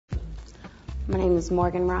My name is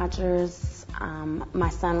Morgan Rogers. My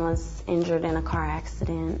son was injured in a car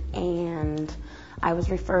accident, and I was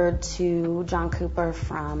referred to John Cooper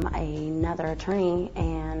from another attorney,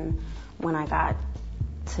 and when I got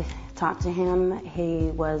to talk to him, he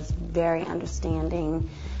was very understanding,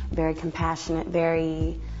 very compassionate,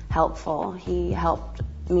 very helpful. He helped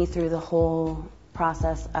me through the whole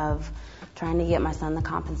process of trying to get my son the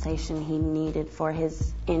compensation he needed for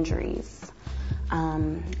his injuries.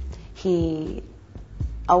 He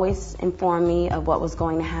always informed me of what was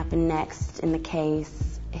going to happen next in the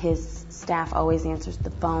case. His staff always answers the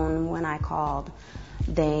phone when I called.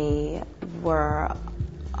 They were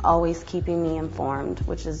always keeping me informed,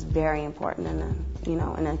 which is very important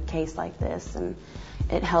in a case like this, and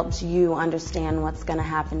it helps you understand what's going to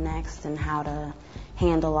happen next and how to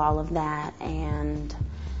handle all of that. And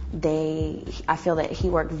I feel that he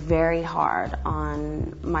worked very hard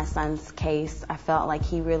on my son's case. I felt like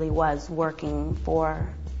he really was working for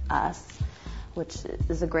us, which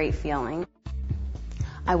is a great feeling.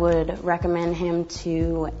 I would recommend him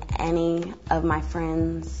to any of my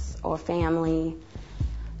friends or family.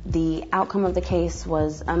 The outcome of the case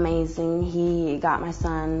was amazing. He got my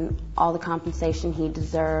son all the compensation he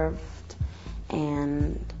deserved,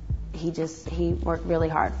 and he worked really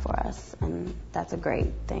hard for us, and that's a great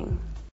thing.